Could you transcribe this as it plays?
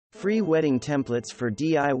Free wedding templates for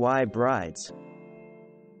DIY brides.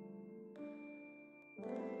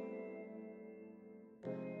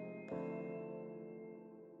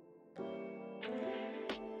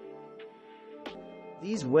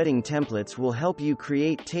 These wedding templates will help you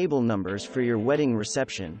create table numbers for your wedding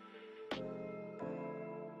reception.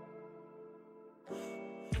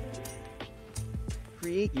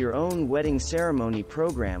 Create your own wedding ceremony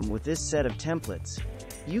program with this set of templates.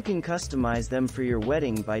 You can customize them for your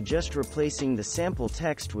wedding by just replacing the sample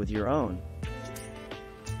text with your own.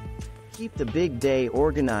 Keep the big day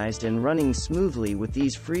organized and running smoothly with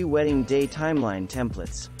these free wedding day timeline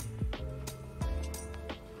templates.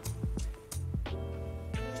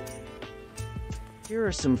 Here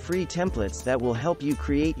are some free templates that will help you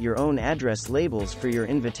create your own address labels for your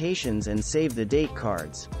invitations and save the date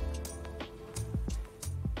cards.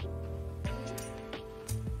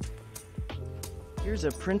 Here's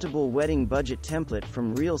a printable wedding budget template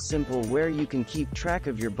from Real Simple where you can keep track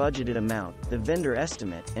of your budgeted amount, the vendor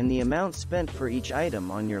estimate, and the amount spent for each item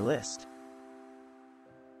on your list.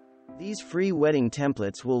 These free wedding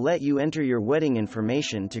templates will let you enter your wedding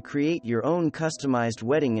information to create your own customized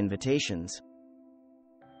wedding invitations.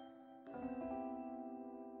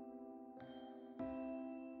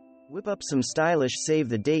 Whip up some stylish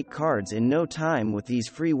save-the-date cards in no time with these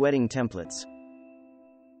free wedding templates.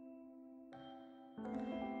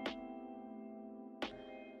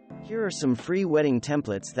 Here are some free wedding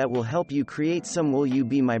templates that will help you create some "Will You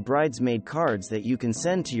Be My Bridesmaid" cards that you can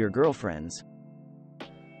send to your girlfriends.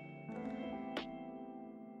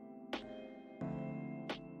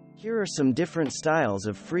 Here are some different styles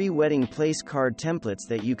of free wedding place card templates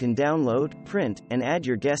that you can download, print, and add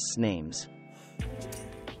your guests' names.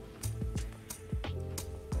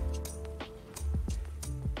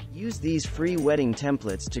 Use these free wedding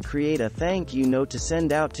templates to create a thank you note to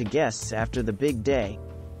send out to guests after the big day.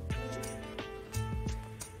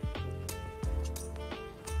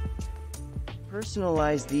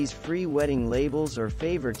 Personalize these free wedding labels or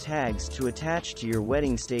favor tags to attach to your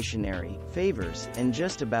wedding stationery, favors, and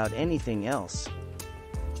just about anything else.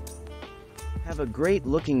 Have a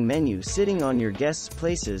great-looking menu sitting on your guests'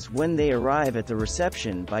 places when they arrive at the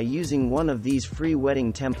reception by using one of these free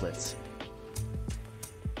wedding templates.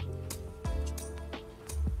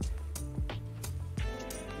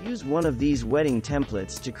 Use one of these wedding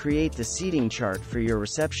templates to create the seating chart for your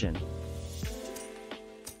reception.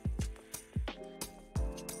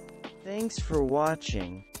 Thanks for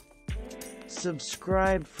watching.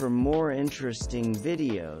 Subscribe for more interesting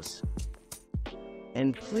videos.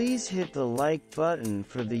 And please hit the like button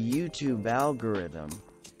for the YouTube algorithm.